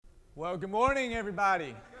Well, good morning,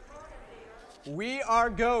 everybody. We are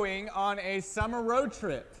going on a summer road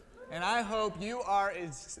trip, and I hope you are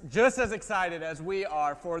just as excited as we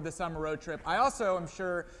are for the summer road trip. I also am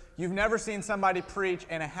sure you've never seen somebody preach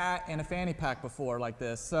in a hat and a fanny pack before like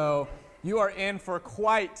this, so you are in for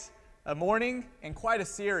quite a morning and quite a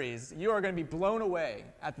series. You are going to be blown away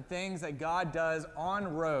at the things that God does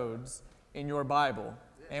on roads in your Bible.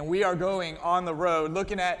 And we are going on the road,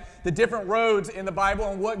 looking at the different roads in the Bible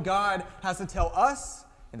and what God has to tell us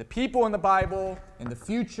and the people in the Bible and the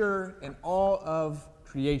future and all of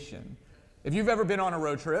creation. If you've ever been on a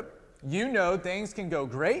road trip, you know things can go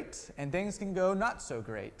great and things can go not so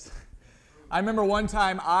great. I remember one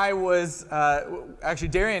time actually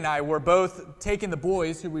Darian and I were both taking the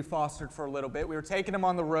boys who we fostered for a little bit. We were taking them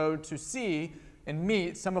on the road to see and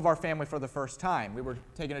meet some of our family for the first time. We were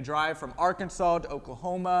taking a drive from Arkansas to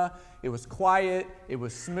Oklahoma. It was quiet. It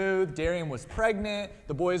was smooth. Darian was pregnant.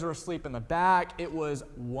 The boys were asleep in the back. It was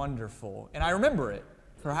wonderful. And I remember it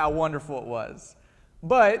for how wonderful it was.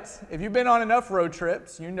 But if you've been on enough road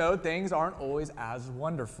trips, you know things aren't always as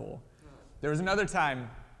wonderful. There was another time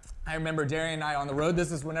I remember Darian and I on the road.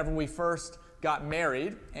 This is whenever we first got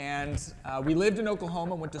married, and we lived in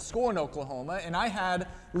Oklahoma, went to school in Oklahoma, and I had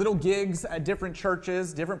little gigs at different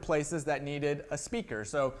churches, different places that needed a speaker.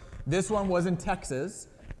 So this one was in Texas.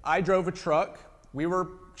 I drove a truck. We were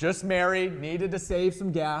just married, needed to save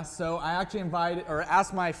some gas, so I actually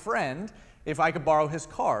asked my friend if I could borrow his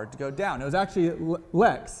car to go down. It was actually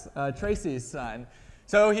Lex, Tracy's son.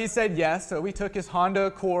 So he said yes, so we took his Honda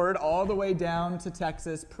Accord all the way down to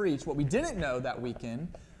Texas, preached. What we didn't know that weekend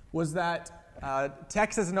was that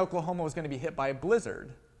Texas and Oklahoma was going to be hit by a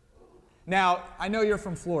blizzard. Now, I know you're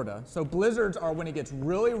from Florida, so blizzards are when it gets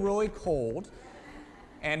really, really cold,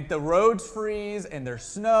 and the roads freeze, and there's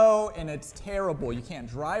snow, and it's terrible. You can't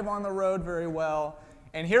drive on the road very well.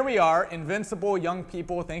 And here we are, invincible young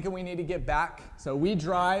people, thinking we need to get back. So we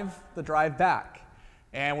drive the drive back.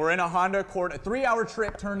 And we're in a Honda Accord. A 3-hour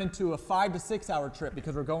trip turned into a 5 to 6 hour trip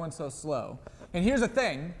because we're going so slow. And here's the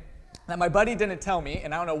thing that my buddy didn't tell me,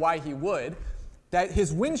 and I don't know why he would, that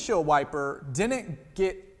his windshield wiper didn't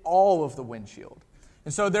get all of the windshield.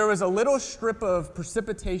 And so there was a little strip of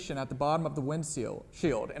precipitation at the bottom of the windshield.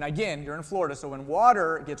 And again, you're in Florida, so when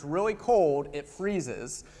water gets really cold, it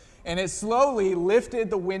freezes. And it slowly lifted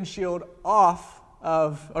the windshield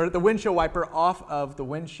the windshield wiper off of the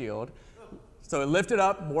windshield. So it lifted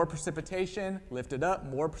up, more precipitation, lifted up,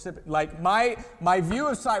 more precipitation. Like my view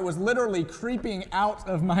of sight was literally creeping out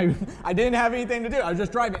of I didn't have anything to do. I was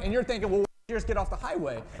just driving. And you're thinking, well, why don't you just get off the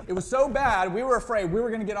highway? It was so bad, we were afraid we were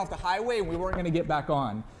going to get off the highway and we weren't going to get back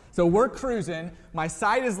on. So we're cruising. My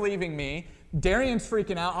sight is leaving me. Darian's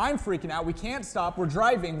freaking out. I'm freaking out. We can't stop. We're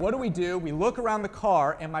driving. What do? We look around the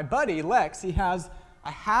car, and my buddy, Lex, he has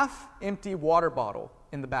a half-empty water bottle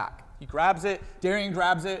in the back. He grabs it, Darian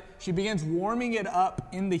grabs it, she begins warming it up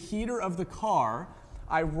in the heater of the car.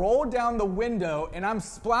 I roll down the window and I'm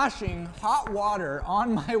splashing hot water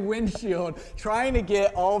on my windshield, trying to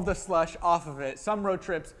get all of the slush off of it. Some road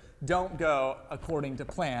trips don't go according to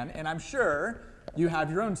plan, and I'm sure you have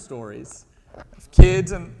your own stories.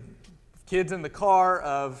 Kids in the car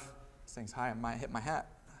this thing's high, I might hit my hat.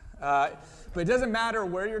 But it doesn't matter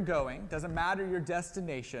where you're going, doesn't matter your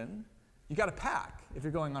destination, you got to pack if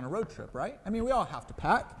you're going on a road trip, right? I mean, we all have to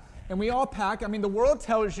pack, and we all pack. I mean, the world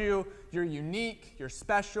tells you you're unique, you're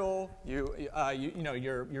special,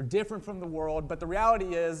 you're different from the world, but the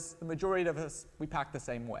reality is the majority of us, we pack the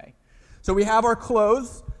same way. So we have our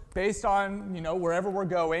clothes based on, wherever we're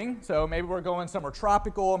going. So maybe we're going somewhere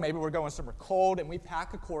tropical, maybe we're going somewhere cold, and we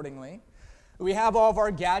pack accordingly. We have all of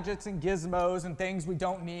our gadgets and gizmos and things we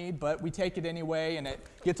don't need, but we take it anyway, and it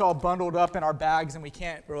gets all bundled up in our bags, and we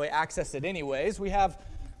can't really access it anyways. We have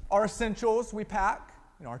our essentials we pack,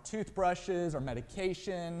 our toothbrushes, our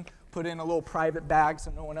medication, put in a little private bag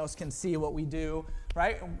so no one else can see what we do,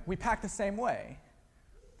 right? We pack the same way.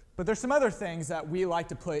 But there's some other things that we like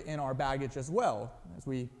to put in our baggage as well as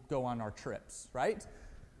we go on our trips, right?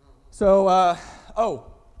 So,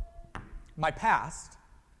 my past.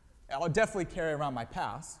 I'll definitely carry around my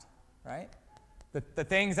past, right? The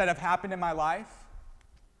things that have happened in my life,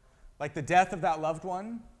 like the death of that loved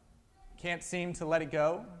one, can't seem to let it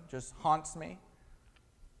go, just haunts me.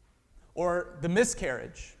 Or the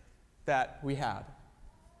miscarriage that we had.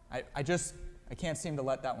 I can't seem to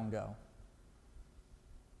let that one go.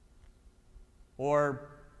 Or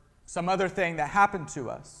some other thing that happened to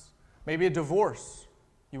us, maybe a divorce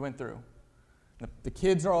you went through. The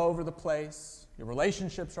kids are all over the place. Your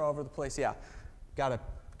relationships are all over the place. Yeah, gotta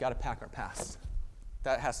pack our past.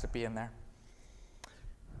 That has to be in there.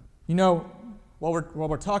 while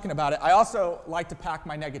we're talking about it, I also like to pack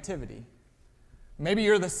my negativity. Maybe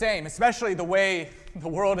you're the same, especially the way the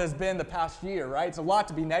world has been the past year, right? It's a lot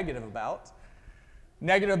to be negative about.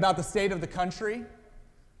 Negative about the state of the country,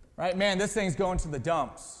 right? Man, this thing's going to the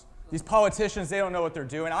dumps. These politicians, they don't know what they're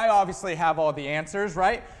doing. I obviously have all the answers,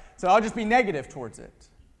 right? So I'll just be negative towards it.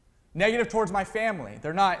 Negative towards my family.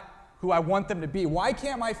 They're not who I want them to be. Why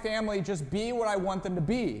can't my family just be what I want them to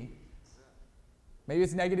be? Maybe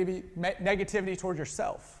it's negativity towards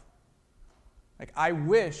yourself. Like, I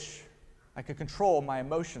wish I could control my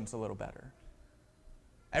emotions a little better.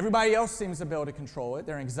 Everybody else seems to be able to control it,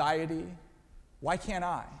 their anxiety. Why can't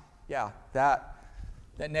I? Yeah, that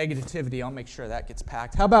negativity, I'll make sure that gets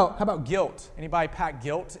packed. How about guilt? Anybody pack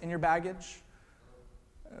guilt in your baggage?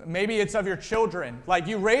 Maybe it's of your children. Like,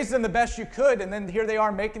 you raised them the best you could, and then here they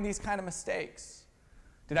are making these kind of mistakes.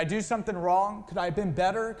 Did I do something wrong? Could I have been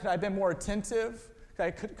better? Could I have been more attentive?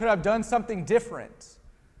 Could I have done something different?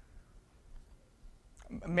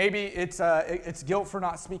 Maybe it's guilt for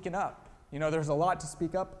not speaking up. You know, there's a lot to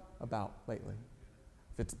speak up about lately.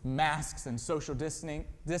 If it's masks and social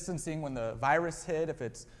distancing when the virus hit, if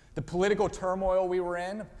it's the political turmoil we were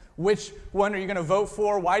in, which one are you going to vote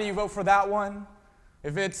for? Why do you vote for that one?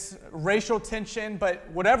 If it's racial tension, but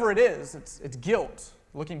whatever it is, it's guilt.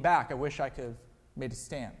 Looking back, I wish I could have made a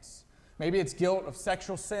stance. Maybe it's guilt of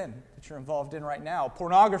sexual sin that you're involved in right now,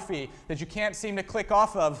 pornography that you can't seem to click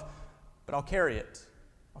off of, but I'll carry it.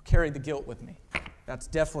 I'll carry the guilt with me. That's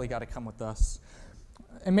definitely got to come with us.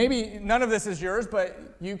 And maybe none of this is yours,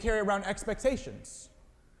 but you carry around expectations.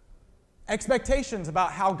 Expectations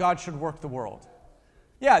about how God should work the world.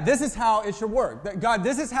 Yeah, this is how it should work. God,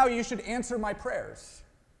 this is how you should answer my prayers.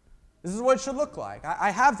 This is what it should look like.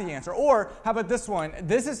 I have the answer. Or how about this one?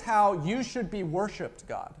 This is how you should be worshiped,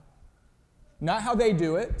 God. Not how they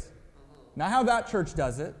do it. Not how that church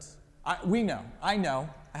does it. We know. I know.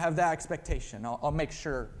 I have that expectation. I'll make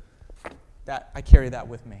sure that I carry that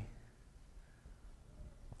with me.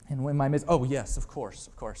 And when oh yes, of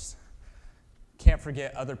course. Can't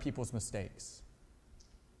forget other people's mistakes.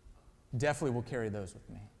 Definitely will carry those with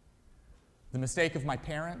me. The mistake of my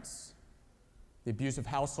parents, the abusive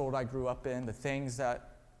household I grew up in, the things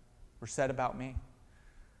that were said about me,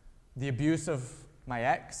 the abuse of my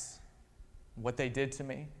ex, what they did to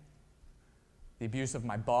me, the abuse of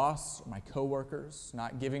my boss or my coworkers,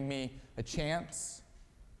 not giving me a chance.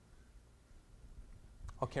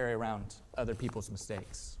 I'll carry around other people's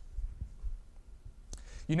mistakes.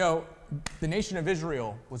 You know, the nation of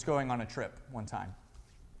Israel was going on a trip one time.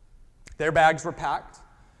 Their bags were packed.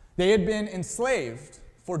 They had been enslaved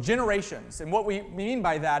for generations. And what we mean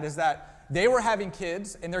by that is that they were having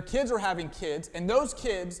kids, and their kids were having kids, and those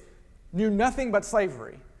kids knew nothing but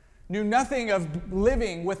slavery, knew nothing of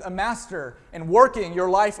living with a master and working your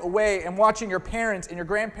life away and watching your parents and your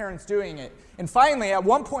grandparents doing it. And finally, at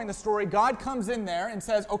one point in the story, God comes in there and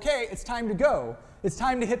says, okay, it's time to go. It's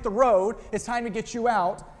time to hit the road. It's time to get you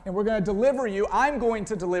out, and we're going to deliver you. I'm going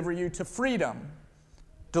to deliver you to freedom,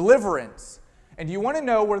 deliverance. And do you want to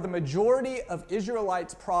know where the majority of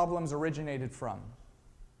Israelites' problems originated from?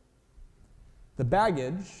 The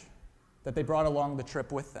baggage that they brought along the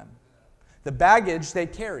trip with them. The baggage they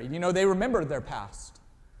carried. You know, they remembered their past.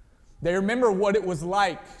 They remember what it was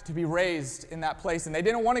like to be raised in that place, and they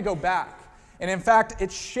didn't want to go back. And in fact,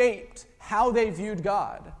 it shaped how they viewed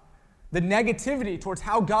God. The negativity towards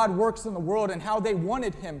how God works in the world and how they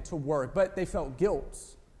wanted him to work, but they felt guilt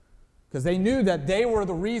because they knew that they were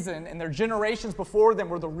the reason, and their generations before them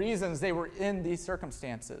were the reasons they were in these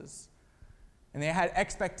circumstances. And they had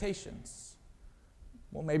expectations.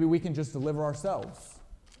 Well, maybe we can just deliver ourselves.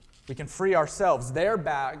 We can free ourselves. Their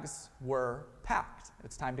bags were packed.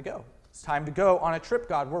 It's time to go. It's time to go on a trip,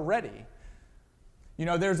 God. We're ready. You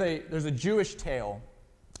know, there's a Jewish tale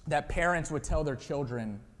that parents would tell their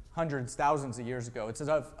children hundreds, thousands of years ago. It's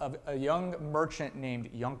of a young merchant named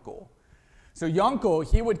Yankel. So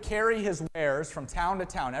Yankel, he would carry his wares from town to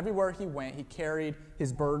town. Everywhere he went, he carried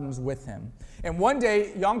his burdens with him. And one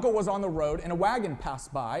day, Yankel was on the road, and a wagon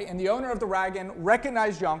passed by, and the owner of the wagon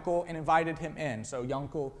recognized Yankel and invited him in. So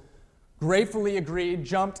Yankel gratefully agreed,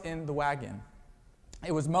 jumped in the wagon.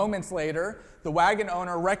 It was moments later, the wagon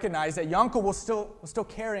owner recognized that Yankel was still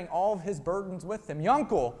carrying all of his burdens with him.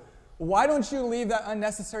 Yankel, why don't you leave that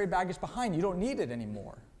unnecessary baggage behind? You don't need it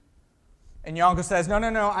anymore. And Yankel says, no,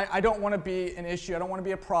 I don't want to be an issue. I don't want to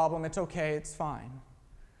be a problem. It's okay. It's fine.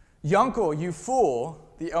 Yankel, you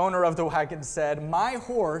fool, the owner of the wagon said, my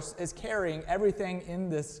horse is carrying everything in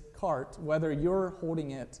this cart, whether you're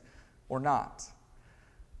holding it or not.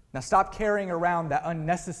 Now stop carrying around that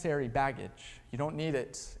unnecessary baggage. You don't need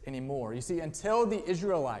it anymore. You see, until the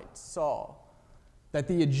Israelites saw that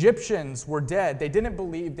the Egyptians were dead, they didn't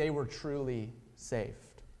believe they were truly saved.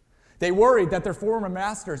 They worried that their former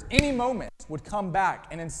masters any moment would come back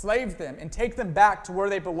and enslave them and take them back to where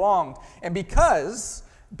they belonged. And because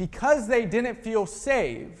they didn't feel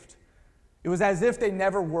saved, it was as if they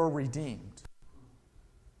never were redeemed.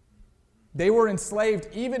 They were enslaved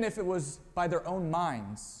even if it was by their own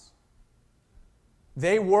minds.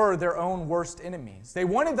 They were their own worst enemies. They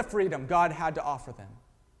wanted the freedom God had to offer them.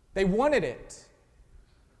 They wanted it,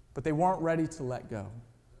 but they weren't ready to let go.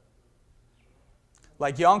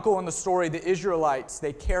 Like Yankel in the story, the Israelites,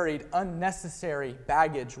 they carried unnecessary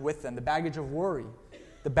baggage with them, the baggage of worry,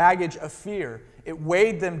 the baggage of fear. It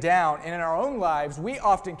weighed them down. And in our own lives, we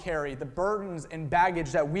often carry the burdens and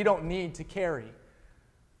baggage that we don't need to carry.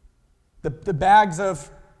 The bags of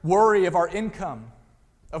worry of our income,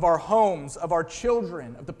 of our homes, of our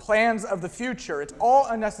children, of the plans of the future. It's all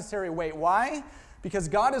unnecessary weight. Why? Because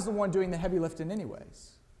God is the one doing the heavy lifting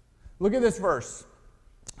anyways. Look at this verse.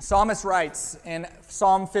 Psalmist writes in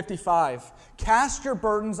Psalm 55, "Cast your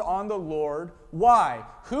burdens on the Lord." Why?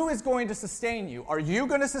 Who is going to sustain you? Are you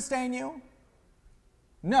going to sustain you?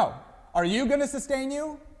 No. Are you going to sustain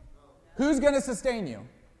you? Who's going to sustain you?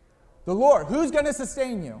 The Lord. Who's going to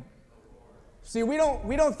sustain you? See, we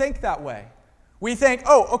don't think that way. We think,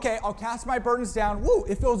 oh, okay, I'll cast my burdens down. Woo,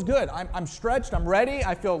 it feels good. I'm stretched. I'm ready.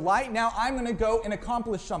 I feel light. Now I'm going to go and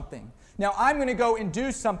accomplish something. Now I'm going to go and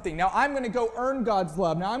do something. Now I'm going to go earn God's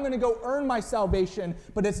love. Now I'm going to go earn my salvation.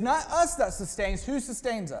 But it's not us that sustains. Who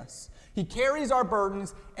sustains us? He carries our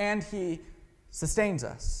burdens and He sustains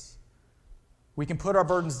us. We can put our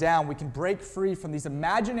burdens down. We can break free from these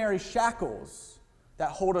imaginary shackles that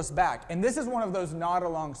hold us back. And this is one of those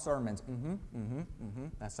nod-along sermons.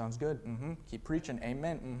 That sounds good. Keep preaching.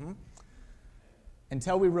 Amen.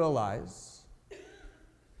 Until we realize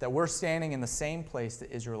that we're standing in the same place the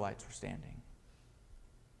Israelites were standing.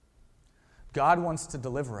 God wants to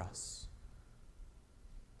deliver us.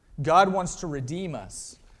 God wants to redeem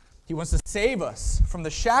us. He wants to save us from the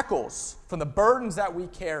shackles, from the burdens that we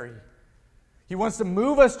carry. He wants to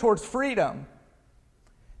move us towards freedom.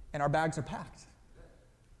 And our bags are packed.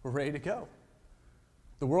 We're ready to go.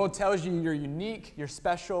 The world tells you you're unique, you're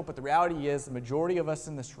special, but the reality is the majority of us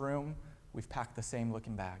in this room, we've packed the same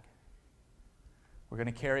looking bag. We're going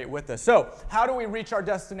to carry it with us. So, how do we reach our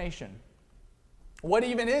destination? What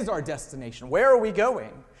even is our destination? Where are we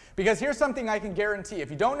going? Because here's something I can guarantee. If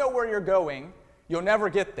you don't know where you're going, you'll never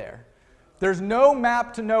get there. There's no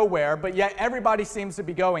map to nowhere, but yet everybody seems to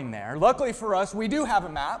be going there. Luckily for us, we do have a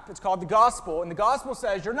map. It's called the gospel. And the gospel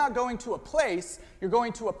says you're not going to a place, you're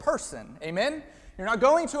going to a person. Amen? You're not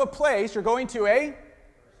going to a place, you're going to a...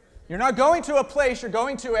 You're not going to a place, you're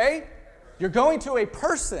going to a... You're going to a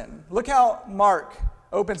person. Look how Mark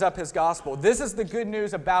opens up his gospel. This is the good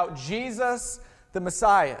news about Jesus, the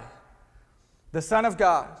Messiah, the Son of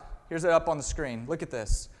God. Here's it up on the screen. Look at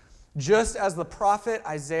this. Just as the prophet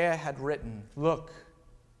Isaiah had written, "Look,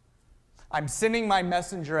 I'm sending my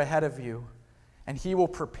messenger ahead of you, and he will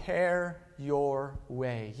prepare your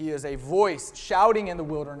way. He is a voice shouting in the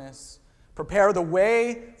wilderness, prepare the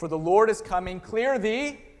way, for the Lord is coming. Clear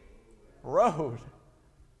the road."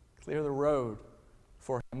 Clear the road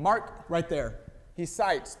for him. Mark, right there, he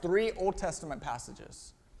cites 3 Old Testament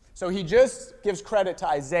passages. So he just gives credit to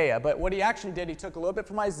Isaiah, but what he actually did, he took a little bit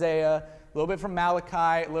from Isaiah, a little bit from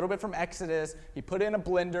Malachi, a little bit from Exodus, he put it in a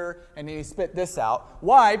blender, and he spit this out.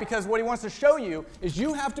 Why? Because what he wants to show you is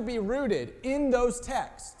you have to be rooted in those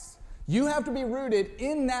texts. You have to be rooted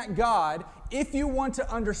in that God if you want to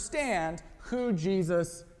understand who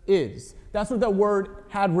Jesus is. That's what the word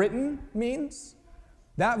 "had written" means.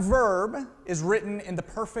 That verb is written in the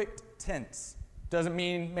perfect tense. Doesn't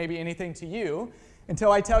mean maybe anything to you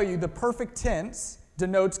until I tell you the perfect tense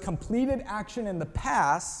denotes completed action in the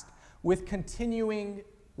past with continuing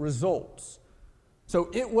results. So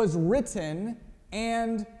it was written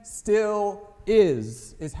and still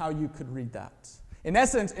is how you could read that. In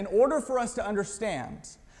essence, in order for us to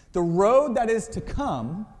understand the road that is to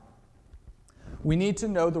come, we need to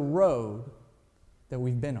know the road that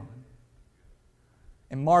we've been on.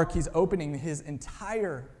 And Mark, he's opening his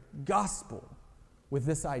entire gospel with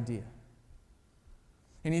this idea.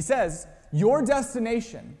 And he says, your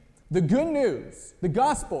destination, the good news, the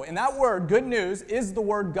gospel, and that word, good news, is the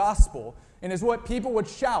word gospel, and is what people would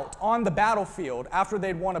shout on the battlefield after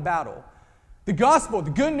they'd won a battle. The gospel,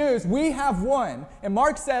 the good news, we have won. And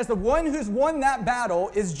Mark says the one who's won that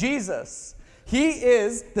battle is Jesus. He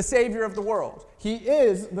is the Savior of the world. He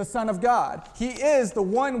is the Son of God. He is the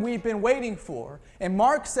one we've been waiting for. And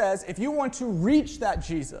Mark says if you want to reach that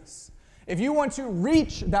Jesus, if you want to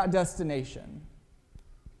reach that destination,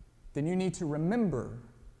 then you need to remember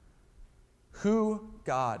who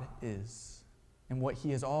God is and what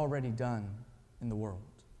he has already done in the world.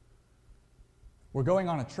 We're going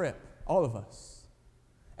on a trip, all of us.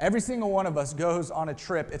 Every single one of us goes on a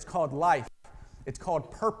trip. It's called life. It's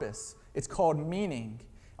called purpose. It's called meaning.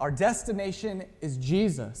 Our destination is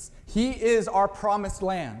Jesus. He is our promised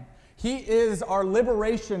land. He is our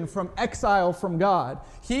liberation from exile from God.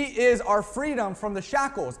 He is our freedom from the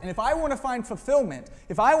shackles. And if I want to find fulfillment,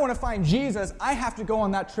 if I want to find Jesus, I have to go on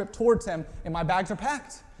that trip towards him, and my bags are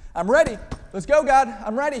packed. I'm ready. Let's go, God.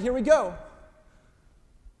 I'm ready. Here we go.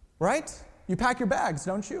 Right? You pack your bags,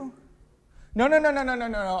 don't you? No.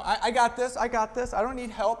 I got this. I don't need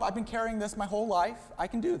help. I've been carrying this my whole life. I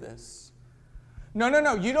can do this.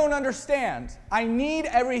 No. You don't understand. I need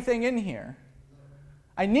everything in here.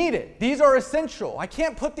 I need it. These are essential. I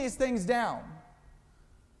can't put these things down.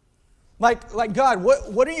 Like God,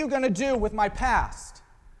 what are you going to do with my past?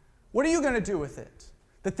 What are you going to do with it?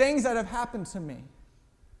 The things that have happened to me.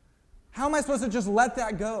 How am I supposed to just let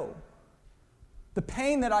that go? The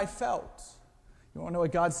pain that I felt. You want to know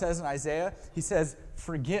what God says in Isaiah? He says,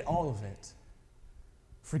 forget all of it.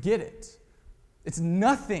 Forget it. It's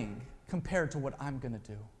nothing compared to what I'm going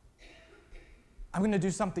to do. I'm going to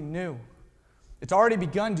do something new. It's already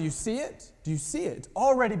begun. Do you see it? Do you see it? It's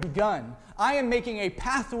already begun. I am making a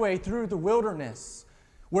pathway through the wilderness.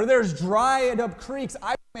 Where there's dried up creeks,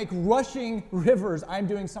 I make rushing rivers. I'm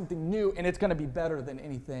doing something new, and it's going to be better than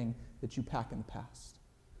anything that you pack in the past.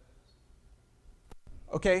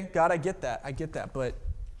 Okay, God, I get that, but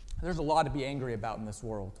there's a lot to be angry about in this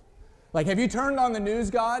world. Like, have you turned on the news,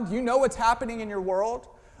 God? You know what's happening in your world?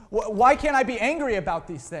 Why can't I be angry about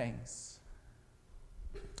these things?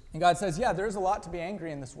 And God says, yeah, there's a lot to be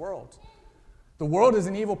angry in this world. The world is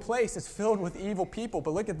an evil place. It's filled with evil people.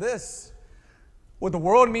 But look at this. What the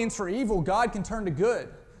world means for evil, God can turn to good.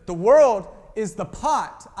 The world is the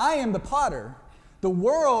pot. I am the potter. The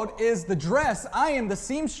world is the dress. I am the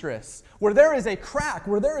seamstress. Where there is a crack,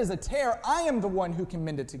 where there is a tear, I am the one who can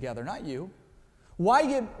mend it together, not you.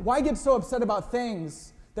 Why get so upset about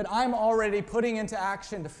things that I'm already putting into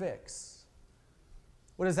action to fix?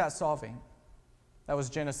 What is that solving? That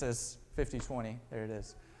was Genesis 50:20. There it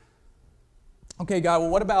is. Okay, God,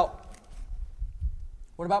 well, what about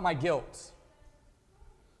my guilt?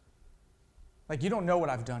 Like, you don't know what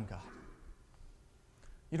I've done, God.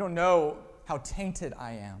 You don't know how tainted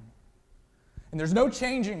I am. And there's no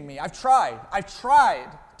changing me. I've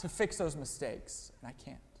tried to fix those mistakes, and I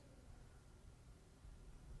can't.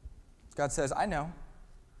 God says, I know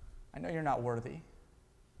you're not worthy.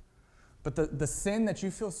 But the sin that you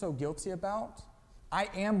feel so guilty about, I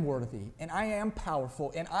am worthy, and I am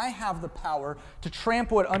powerful, and I have the power to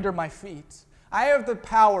trample it under my feet. I have the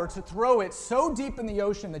power to throw it so deep in the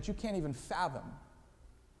ocean that you can't even fathom.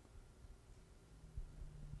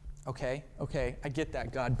 Okay, I get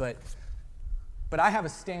that, God, but I have a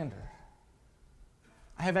standard.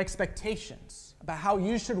 I have expectations about how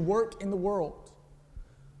you should work in the world,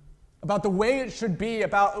 about the way it should be,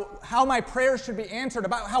 about how my prayers should be answered,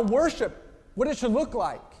 about how worship, what it should look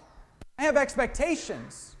like. I have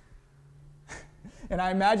expectations. And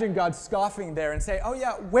I imagine God scoffing there and say, oh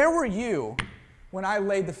yeah, where were you when I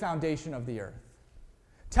laid the foundation of the earth?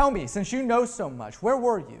 Tell me, since you know so much, where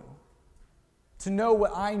were you to know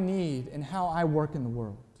what I need and how I work in the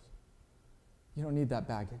world? You don't need that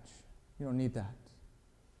baggage. You don't need that.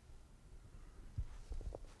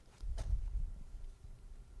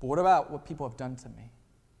 But what about what people have done to me?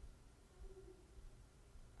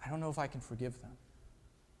 I don't know if I can forgive them.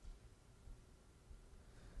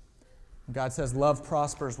 God says love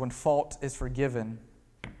prospers when fault is forgiven,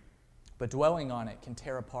 but dwelling on it can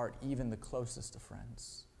tear apart even the closest of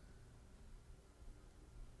friends.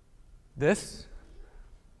 This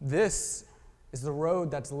is the road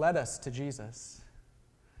that's led us to Jesus.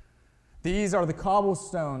 These are the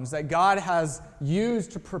cobblestones that God has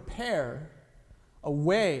used to prepare a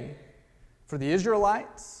way for the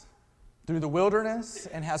Israelites through the wilderness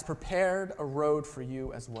and has prepared a road for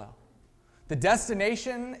you as well. The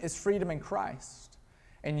destination is freedom in Christ.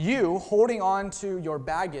 And you holding on to your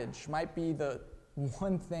baggage might be the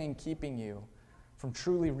one thing keeping you from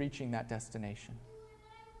truly reaching that destination.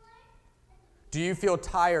 Do you feel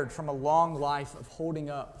tired from a long life of holding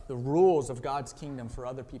up the rules of God's kingdom for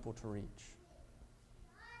other people to reach?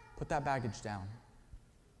 Put that baggage down.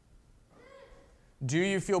 Do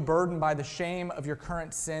you feel burdened by the shame of your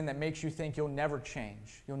current sin that makes you think you'll never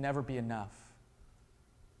change, you'll never be enough?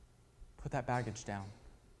 Put that baggage down.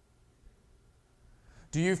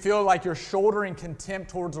 Do you feel like you're shouldering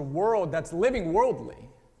contempt towards a world that's living worldly?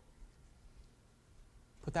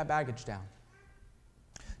 Put that baggage down.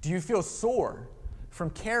 Do you feel sore from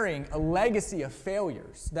carrying a legacy of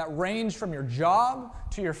failures that range from your job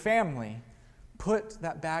to your family? Put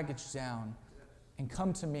that baggage down and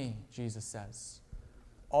come to me, Jesus says.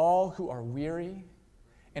 All who are weary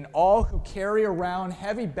and all who carry around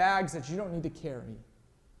heavy bags that you don't need to carry,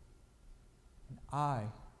 and I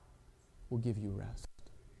will give you rest.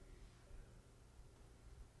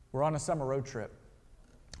 We're on a summer road trip.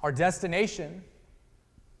 Our destination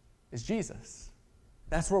is Jesus.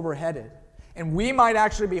 That's where we're headed. And we might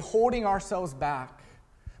actually be holding ourselves back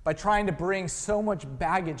by trying to bring so much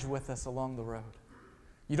baggage with us along the road.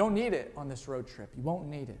 You don't need it on this road trip. You won't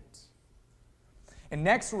need it. And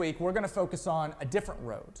next week, we're going to focus on a different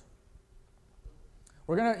road.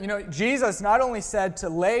 We're going to, Jesus not only said to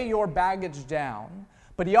lay your baggage down,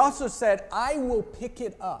 but he also said, I will pick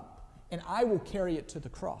it up and I will carry it to the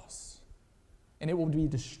cross. And it will be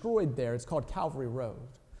destroyed there. It's called Calvary Road.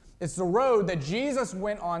 It's the road that Jesus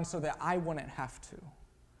went on so that I wouldn't have to.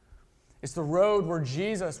 It's the road where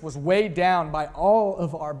Jesus was weighed down by all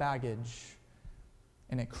of our baggage,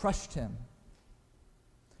 and it crushed him.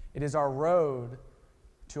 It is our road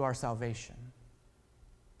to our salvation.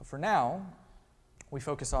 But for now, we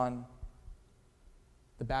focus on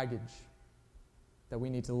the baggage that we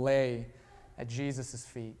need to lay at Jesus'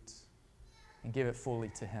 feet and give it fully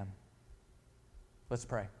to him. Let's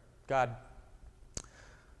pray. God,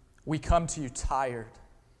 we come to you tired,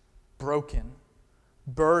 broken,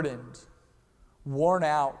 burdened, worn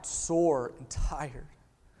out, sore, and tired.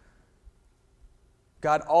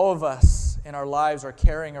 God, all of us in our lives are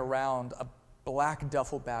carrying around a black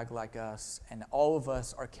duffel bag like us, and all of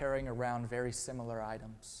us are carrying around very similar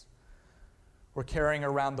items. We're carrying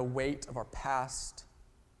around the weight of our past.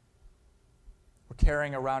 We're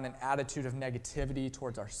carrying around an attitude of negativity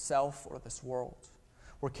towards ourselves or this world.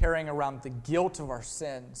 We're carrying around the guilt of our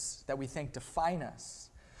sins that we think define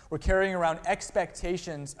us. We're carrying around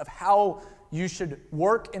expectations of how you should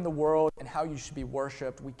work in the world and how you should be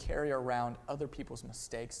worshiped. We carry around other people's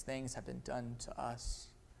mistakes. Things have been done to us.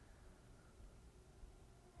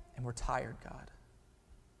 And we're tired, God.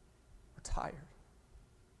 We're tired.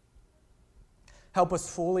 Help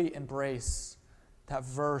us fully embrace that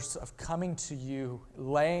verse of coming to you,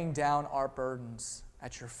 laying down our burdens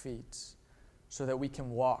at your feet, so that we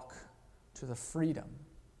can walk to the freedom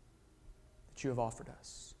that you have offered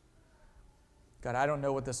us. God, I don't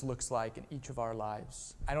know what this looks like in each of our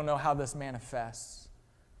lives. I don't know how this manifests.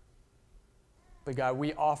 But God,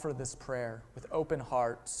 we offer this prayer with open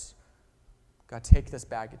hearts. God, take this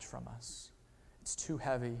baggage from us. It's too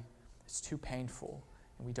heavy, it's too painful,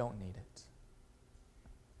 and we don't need it.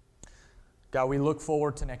 God, we look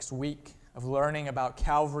forward to next week of learning about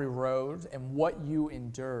Calvary Road and what you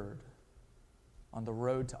endured on the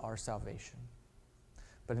road to our salvation.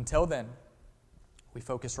 But until then, we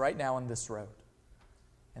focus right now on this road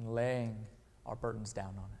and laying our burdens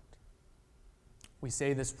down on it. We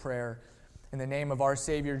say this prayer in the name of our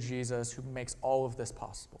Savior Jesus, who makes all of this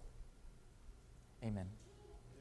possible. Amen.